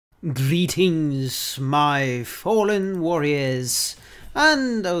Greetings, my fallen warriors,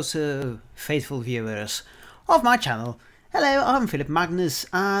 and also faithful viewers of my channel. Hello, I'm Philip Magnus,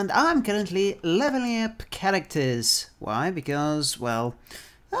 and I'm currently leveling up characters. Why? Because, well,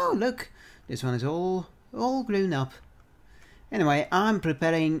 oh look, this one is all grown up. Anyway, I'm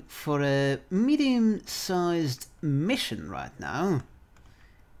preparing for a medium-sized mission right now,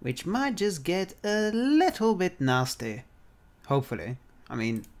 which might just get a little bit nasty. Hopefully. I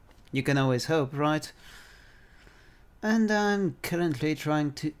mean, you can always hope, right? And I'm currently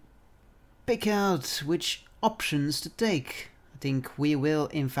trying to pick out which options to take. I think we will,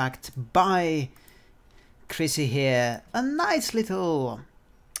 in fact, buy Chrissy here a nice little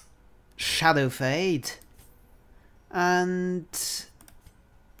Shadow Fade and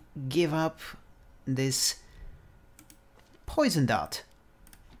give up this Poison Dart.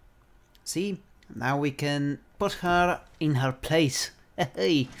 See? Now we can put her in her place.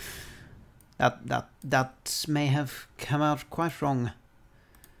 Hey, that may have come out quite wrong.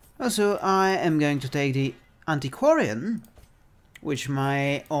 Also, I am going to take the Antiquarian, which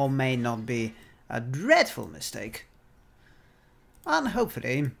may or may not be a dreadful mistake. And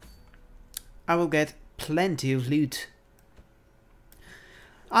hopefully, I will get plenty of loot.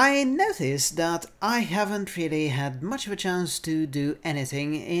 I noticed that I haven't really had much of a chance to do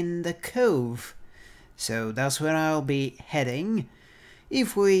anything in the cove, so that's where I'll be heading.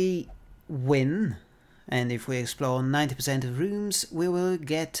 If we win, and if we explore 90% of rooms, we will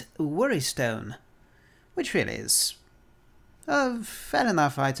get a Worry Stone, which really is a fair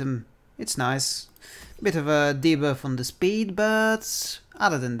enough item. It's nice. Bit of a debuff on the speed, but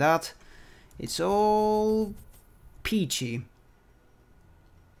other than that, it's all peachy.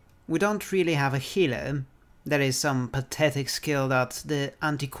 We don't really have a healer. There is some pathetic skill that the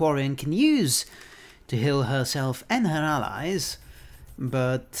Antiquarian can use to heal herself and her allies,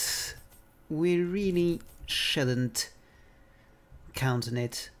 but we really shouldn't count on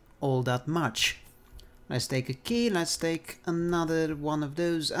it all that much. Let's take a key, let's take another one of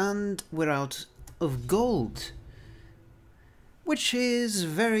those, and we're out of gold, which is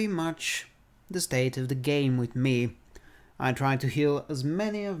very much the state of the game with me. I try to heal as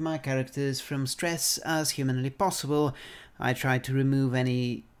many of my characters from stress as humanly possible. I try to remove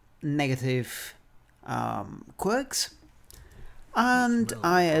any negative quirks, and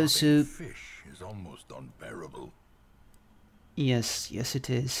I also... Fish is almost unbearable. Yes, it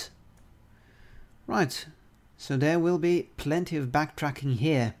is. Right, so there will be plenty of backtracking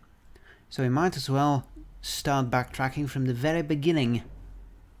here. So we might as well start backtracking from the very beginning,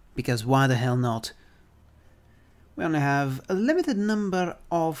 because why the hell not? We only have a limited number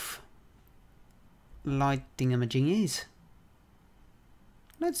of light thingamajiggies.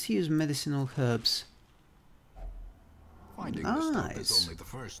 Let's use medicinal herbs. Finding the stuff is only the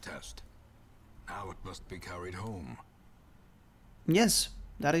first test. Now it must be carried home. Yes,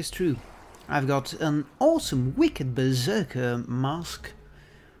 that is true. I've got an awesome Wicked Berserker mask,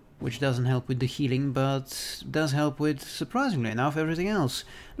 which doesn't help with the healing, but does help with, surprisingly enough, everything else.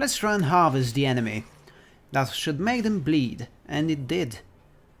 Let's try and harvest the enemy. That should make them bleed, and it did.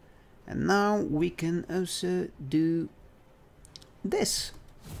 And now we can also do this,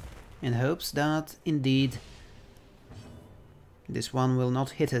 in hopes that, indeed, this one will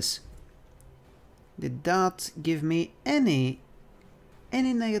not hit us. Did that give me any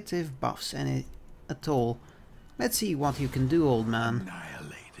negative buffs, any at all? Let's see what you can do, old man.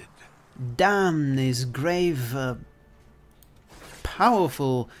 Annihilated. Damn, this grave,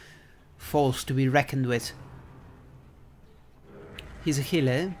 powerful force to be reckoned with. He's a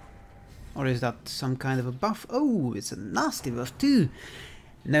healer, or is that some kind of a buff? Oh, it's a nasty buff too.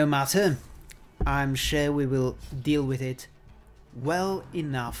 No matter, I'm sure we will deal with it well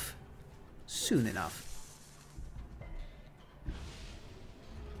enough, soon enough.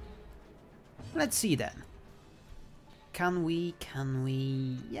 Let's see then. Can we,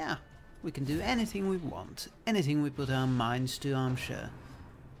 yeah, we can do anything we want, anything we put our minds to, I'm sure.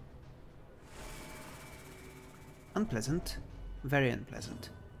 Unpleasant, very unpleasant.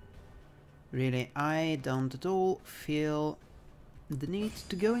 Really, I don't at all feel the need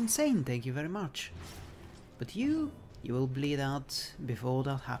to go insane, thank you very much. But you will bleed out before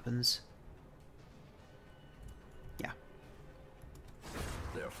that happens. Yeah.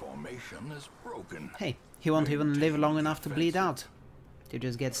 Their formation is broken. Hey, he won't even live long enough to bleed out. He'll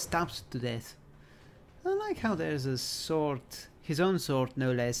just get stabbed to death. I like how there's a sword, his own sword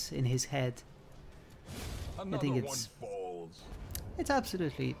no less, in his head. I think it's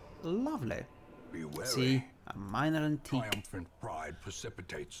absolutely lovely. Be wary. See, a minor antique. Triumphant pride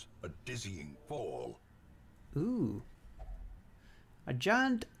precipitates a dizzying fall. Ooh. A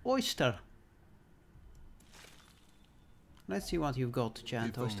giant oyster. Let's see what you've got,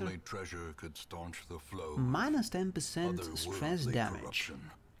 giant If oyster. only treasure could staunch the flow. Minus 10% stress damage.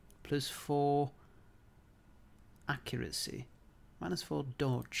 Corruption. Plus 4 accuracy. Minus 4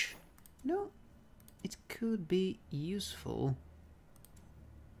 dodge. No, it could be useful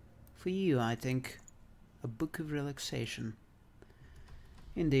for you, I think. A book of relaxation.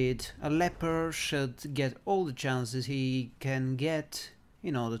 Indeed, a leper should get all the chances he can get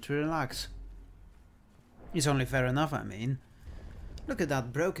in order to relax. It's only fair enough, I mean. Look at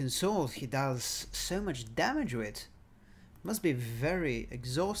that broken sword he does so much damage with. Must be very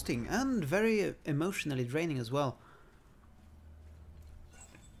exhausting and very emotionally draining as well.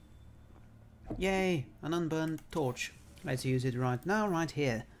 Yay, an unburned torch. Let's use it right now, right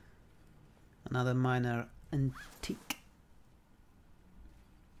here. Another minor antique.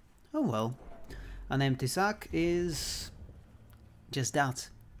 Oh well, an empty sack is just that.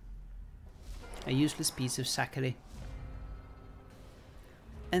 A useless piece of sackery.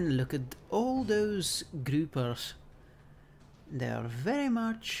 And look at all those groupers. They are very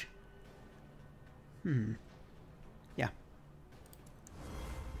much... Yeah.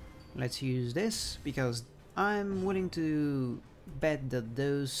 Let's use this, because I'm willing to bet that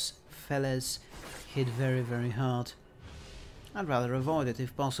those fellas hit very, very hard. I'd rather avoid it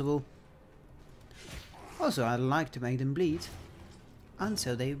if possible. Also, I'd like to make them bleed. And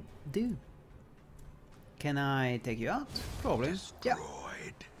so they do. Can I take you out? Probably. Yeah.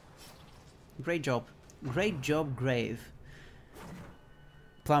 Great job. Great job, Grave.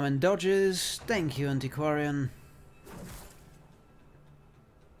 Plum dodges. Thank you, Antiquarian.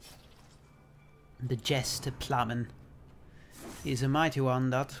 The Jester Plummen. He's a mighty one,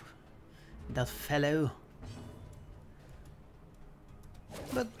 that fellow.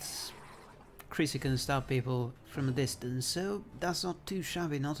 But Chrissy can stab people from a distance, so that's not too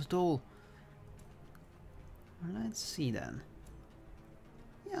shabby, not at all. Let's see then.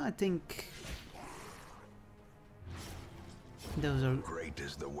 Yeah, I think those are great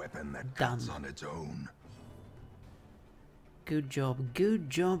is the weapon that done. cuts on its own. Good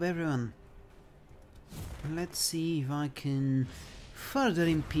job everyone. Let's see if I can further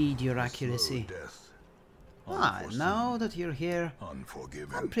impede your accuracy. Now that you're here,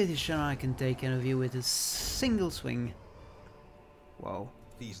 Unforgiven. I'm pretty sure I can take care of you with a single swing. Whoa.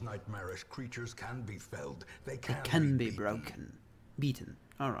 These nightmarish creatures can be felled. They can be broken. Beaten.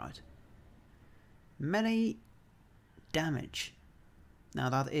 Alright. Melee damage. Now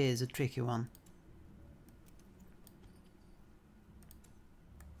that is a tricky one.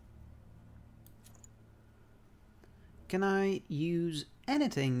 Can I use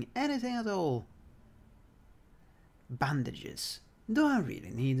anything at all? Bandages. Do I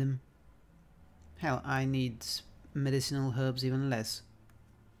really need them? Hell, I need medicinal herbs even less.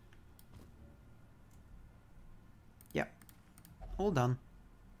 Yep. All done.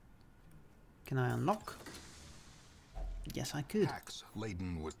 Can I unlock? Yes, I could. Packs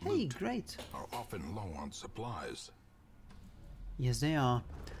laden with Hey, loot great. are often low on supplies. Yes, they are.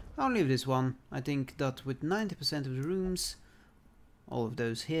 I'll leave this one. I think that with 90% of the rooms, all of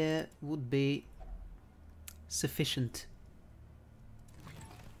those here would be sufficient.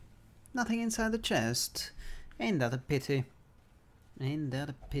 Nothing inside the chest. Ain't that a pity? Ain't that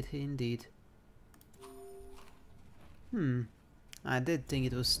a pity indeed? I did think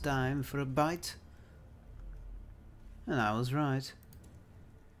it was time for a bite. And I was right.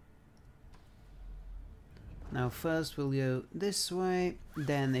 Now first we'll go this way,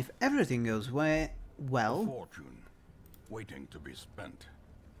 then if everything goes well, Fortune waiting to be spent.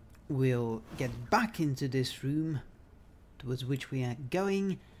 We'll get back into this room towards which we are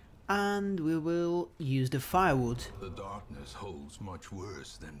going, and we will use the firewood. The darkness holds much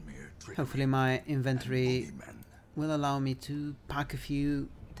worse than mere trickery. Hopefully my inventory boogeymen. will allow me to pack a few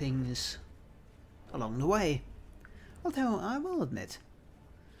things along the way. Although I will admit,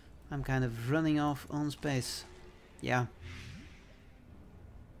 I'm kind of running off on space. Yeah.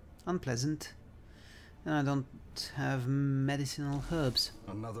 Unpleasant. And I don't have medicinal herbs.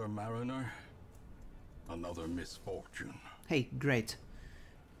 Another mariner, another misfortune. Hey, great.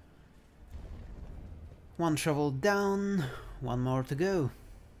 One shovel down, one more to go.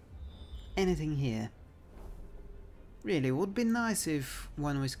 Anything here? Really, would be nice if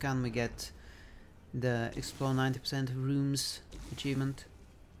when we scan we get the explore 90% of rooms achievement.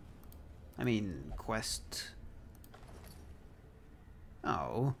 I mean, quest.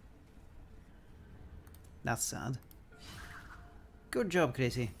 Oh. That's sad. Good job,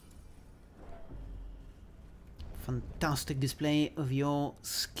 Chrissy. Fantastic display of your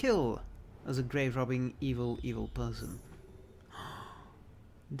skill as a grave-robbing evil person.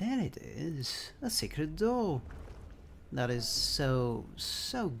 There it is, a secret door. That is so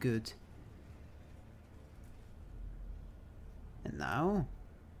good. And now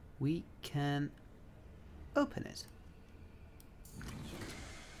we can open it.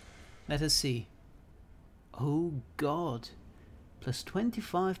 Let us see. Oh god, plus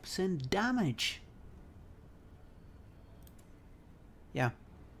 25% damage. Yeah.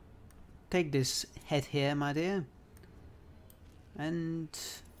 Take this head here, my dear, and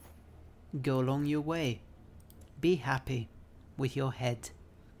go along your way. Be happy with your head.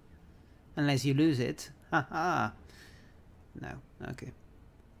 Unless you lose it. Haha. No, okay.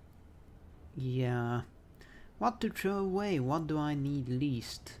 Yeah. What to throw away? What do I need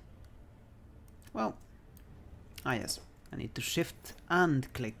least? Well, yes. I need to shift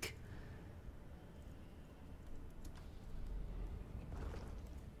and click.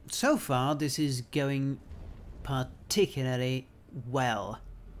 So far, this is going particularly well.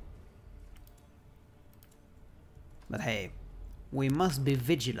 But hey, we must be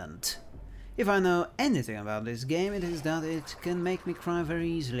vigilant. If I know anything about this game, it is that it can make me cry very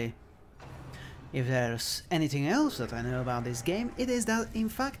easily. If there's anything else that I know about this game, it is that, in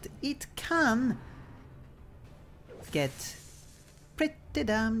fact, it can get pretty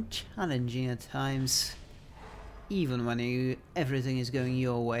damn challenging at times. Even when everything is going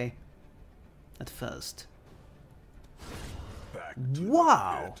your way at first.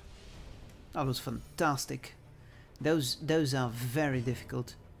 Wow! That was fantastic. Those are very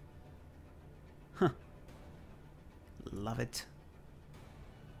difficult. Huh. Love it.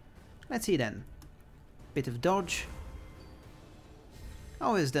 Let's see then. Bit of dodge.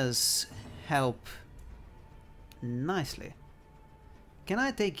 Always does help nicely. Can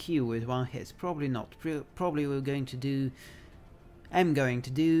I take you with one hit? Probably not. Probably I'm going to do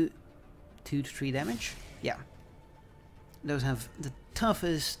 2 to 3 damage. Yeah. Those have the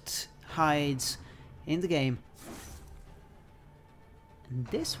toughest hides in the game. And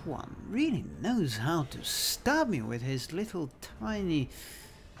this one really knows how to stab me with his little tiny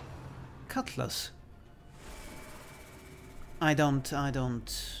cutlass. I don't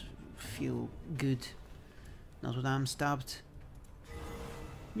feel good. Not when I'm stabbed.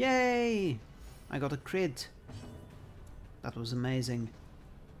 Yay! I got a crit. That was amazing.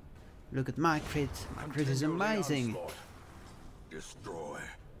 Look at my crit. My crit is amazing. Destroy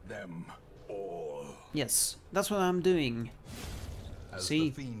them all. Yes, that's what I'm doing. As See?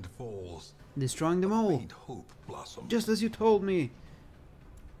 the fiend falls, Destroying them all. faint hope blossoms. Just as you told me.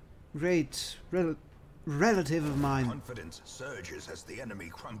 Great relative of mine. Confidence surges as the enemy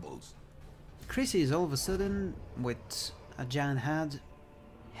crumbles. Chrissy is all of a sudden with a giant head.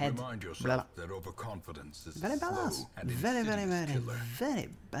 Remind yourself that overconfidence is Very badass. slow and Very killer.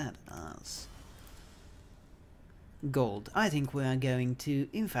 badass. Gold. I think we are going to,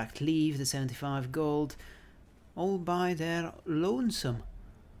 in fact, leave the 75 gold all by their lonesome.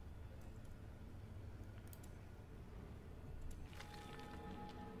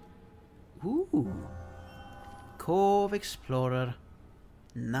 Ooh. Cove Explorer.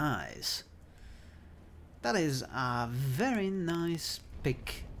 Nice. That is a very nice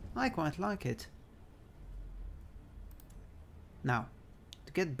pick. I quite like it. Now,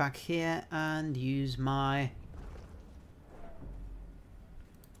 to get back here and use my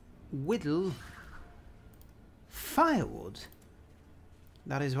whittle firewood.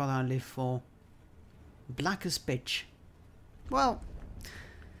 That is what I live for. Black as pitch. Well,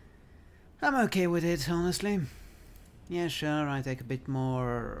 I'm okay with it, honestly. Yeah, sure, I take a bit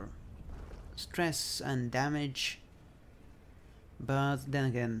more stress and damage. But then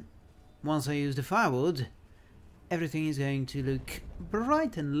again, once I use the firewood, everything is going to look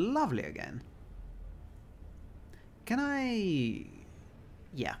bright and lovely again. Can I...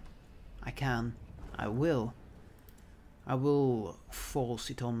 Yeah, I can. I will. I will force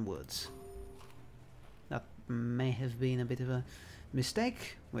it onwards. That may have been a bit of a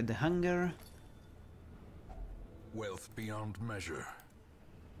mistake with the hunger. Wealth beyond measure,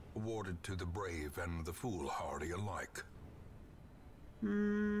 awarded to the brave and the foolhardy alike.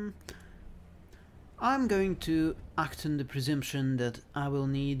 I'm going to act on the presumption that I will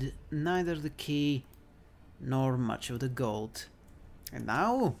need neither the key nor much of the gold. And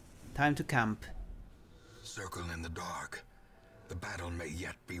now, time to camp. Circle in the dark. The battle may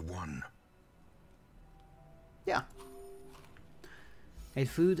yet be won. Yeah. Ate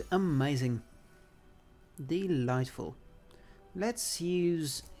food, amazing. Delightful. Let's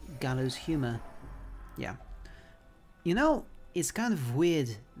use gallows humor. Yeah. You know, it's kind of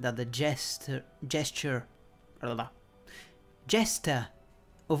weird that the jester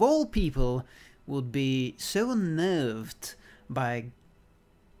of all people would be so unnerved by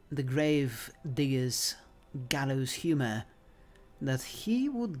the grave digger's gallows humor that he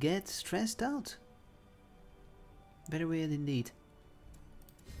would get stressed out. Very weird indeed.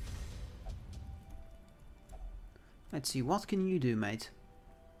 Let's see, what can you do, mate?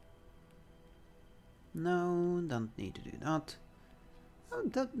 No, don't need to do that.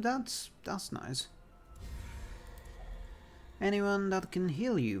 Oh, that's nice. Anyone that can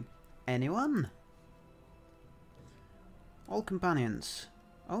heal you? Anyone? All companions.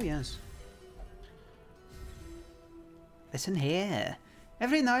 Oh yes. Listen here.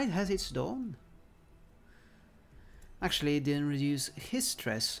 Every night has its dawn. Actually, it didn't reduce his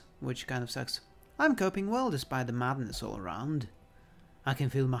stress, which kind of sucks. I'm coping well despite the madness all around. I can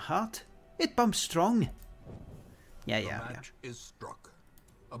feel my heart. It pumps strong. Yeah. The match is struck.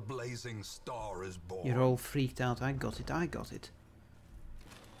 A blazing star is born. You're all freaked out. I got it.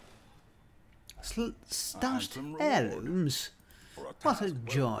 Stashed heirlooms. What a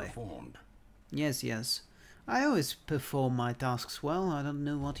joy. Yes. I always perform my tasks well. I don't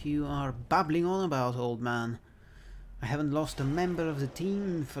know what you are babbling on about, old man. I haven't lost a member of the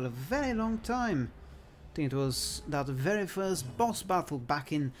team for a very long time. I think it was that very first boss battle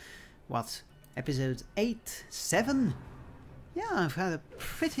back in, what, episode 8, 7? Yeah, I've had a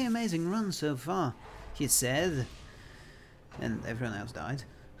pretty amazing run so far, he said. And everyone else died.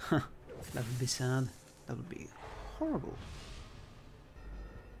 That would be sad. That would be horrible.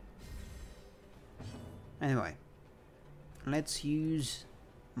 Anyway, let's use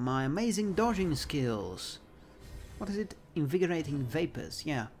my amazing dodging skills. What is it? Invigorating vapors.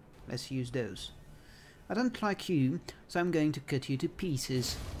 Yeah, let's use those. I don't like you, so I'm going to cut you to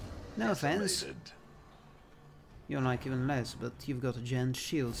pieces. No offense. You're like even less, but you've got a giant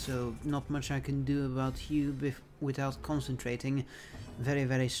shield, so not much I can do about you without concentrating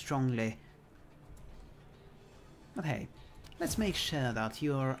very strongly. But hey, let's make sure that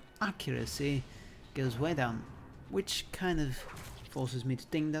your accuracy goes way down, which kind of forces me to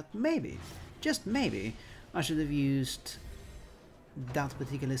think that maybe, just maybe, I should have used that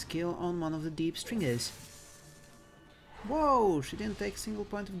particular skill on one of the deep stringers. Whoa, she didn't take a single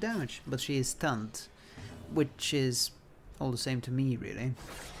point of damage, but she is stunned, which is all the same to me, really.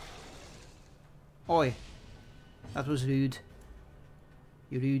 Oi, that was rude.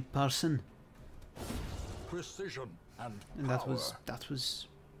 You rude person. Precision and that was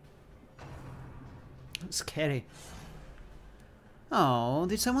scary. Oh,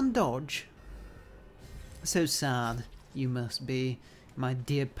 did someone dodge? So sad you must be, my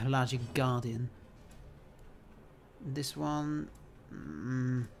dear pelagic guardian. This one...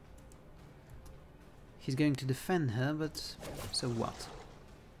 he's going to defend her, but so what?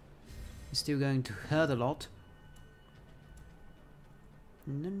 He's still going to hurt a lot.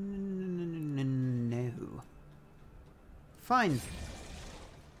 No. Fine.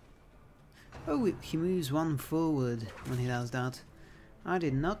 Oh, he moves one forward when he does that. I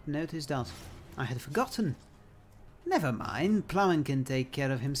did not notice that. I had forgotten. Never mind, Plowman can take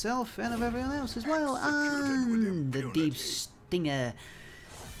care of himself and of everyone else as well. And the deep stinger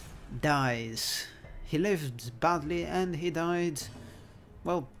dies. He lived badly and he died,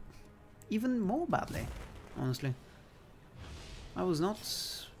 well, even more badly, honestly. I was not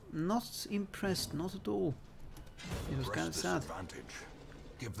impressed, not at all. It was kind of sad.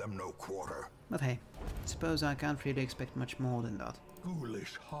 Give them no quarter. But hey, suppose I can't really expect much more than that.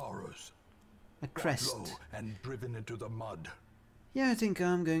 Ghoulish horrors. A crest. Low and driven into the mud. Yeah, I think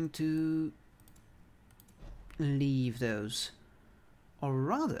I'm going to leave those. Or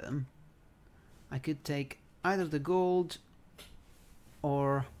rather, I could take either the gold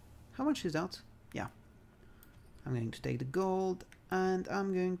or... How much is that? Yeah. I'm going to take the gold and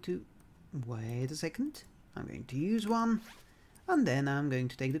I'm going to... Wait a second. I'm going to use one and then I'm going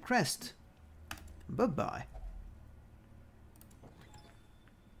to take the crest. Bye-bye.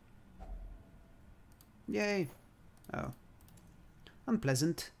 Yay. Oh.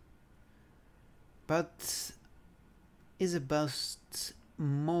 Unpleasant. But is a bust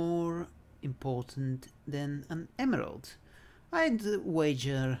more important than an emerald? I'd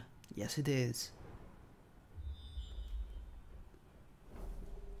wager yes it is.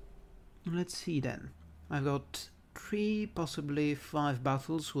 Let's see then. I've got 3, possibly 5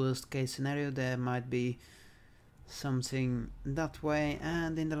 battles. Worst case scenario, there might be something that way,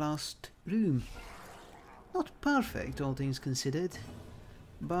 and in the last room. Not perfect, all things considered,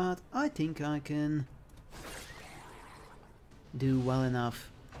 but I think I can do well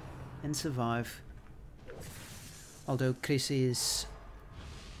enough and survive. Although Chris's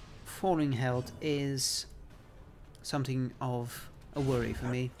falling health is something of a worry for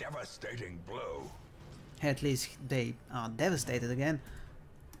me. Devastating blow. At least they are devastated again.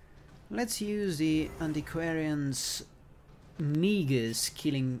 Let's use the Antiquarian's meager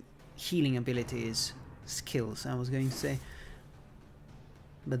healing abilities, skills I was going to say.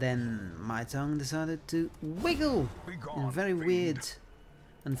 But then my tongue decided to wiggle in very weird,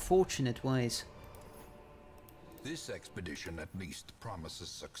 unfortunate ways. This expedition at least promises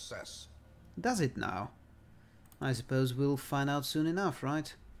success. Does it now? I suppose we'll find out soon enough,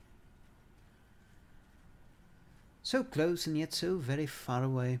 right? So close and yet so very far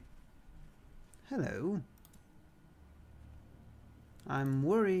away. Hello. I'm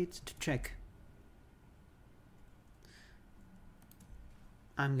worried to check.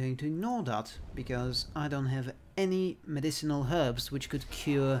 I'm going to ignore that because I don't have any medicinal herbs which could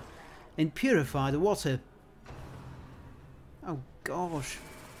cure and purify the water. Oh gosh.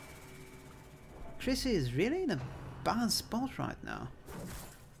 Chrissy is really in a bad spot right now.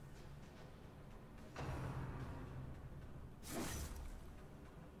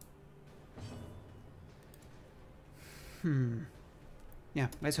 Yeah,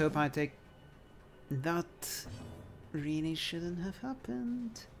 let's hope I take... That really shouldn't have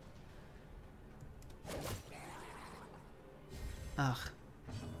happened. Ugh.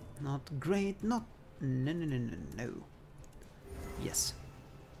 Not great, not... No. Yes.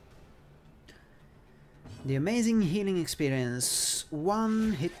 The amazing healing experience,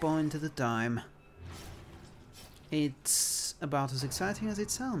 1 hit point at a time. It's about as exciting as it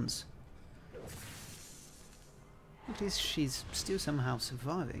sounds. At least she's still somehow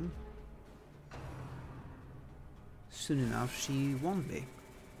surviving. Soon enough she won't be.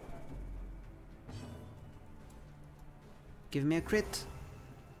 Give me a crit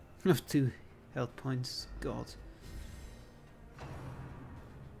of 2 health points, god.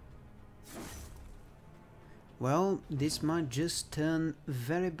 Well, this might just turn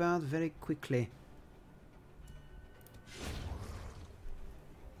very bad very quickly.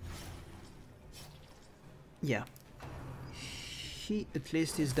 Yeah. He at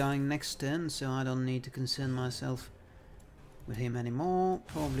least is dying next turn, so I don't need to concern myself with him anymore.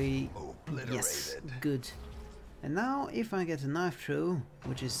 Probably... Yes, good. And now, if I get a knife throw,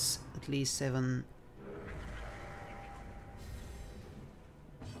 which is at least 7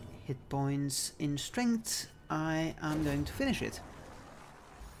 hit points in strength, I am going to finish it.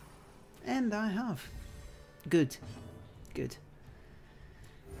 And I have. Good. Good.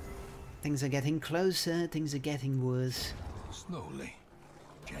 Things are getting closer, things are getting worse. Slowly,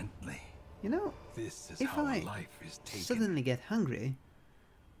 gently. You know, This is if how I life is taken. suddenly get hungry,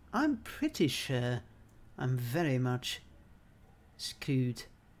 I'm pretty sure I'm very much screwed.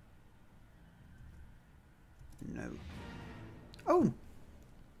 No. Oh!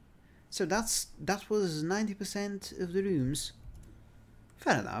 So that was 90% of the rooms.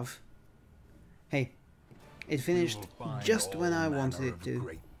 Fair enough. Hey, it finished just when I wanted it to.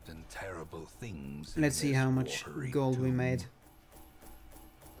 Great and terrible things. Let's see how much gold we made.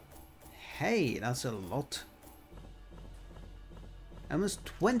 Hey, that's a lot. Almost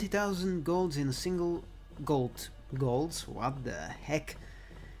 20,000 golds in a single golds? What the heck?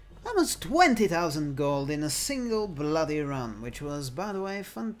 Almost 20,000 gold in a single bloody run, which was, by the way,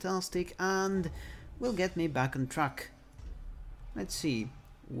 fantastic and will get me back on track. Let's see.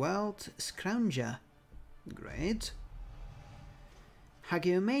 World Scrounger. Great.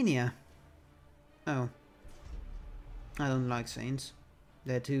 Hagiomania. Oh. I don't like saints.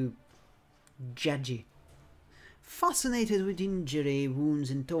 They're too judgy. Fascinated with injury, wounds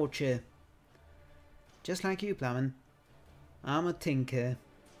and torture. Just like you, Plowman. I'm a tinker.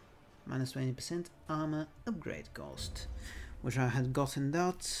 Minus 20% armor upgrade cost. Which I had gotten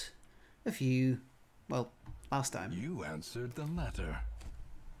that a few... well, last time. You answered the letter.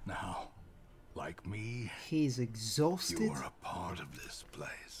 Now, like me, He's exhausted. you're a part of this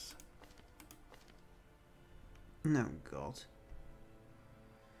place. No, God.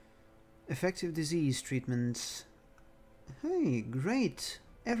 Effective disease treatments. Hey, great.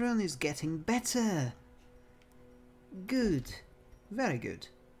 Everyone is getting better. Good. Very good.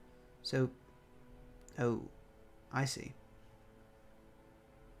 So... oh, I see.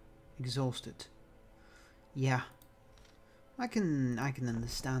 Exhausted. Yeah. I can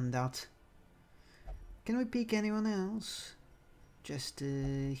understand that. Can we pick anyone else? Just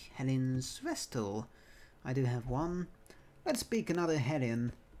Helen's Vestal. I do have one. Let's pick another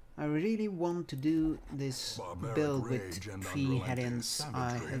Helen. I really want to do this Barbaric build with rage and 3 unrelenting Helens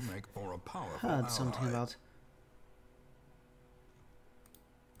I savagery have make for a powerful heard something ally. about.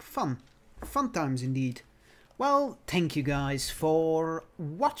 Fun. Fun times indeed. Well, thank you guys for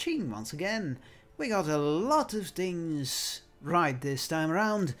watching once again. We got a lot of things right this time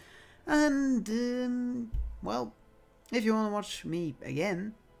around. And, well, if you want to watch me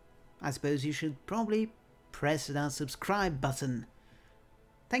again, I suppose you should probably press that subscribe button.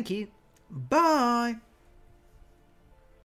 Thank you. Bye!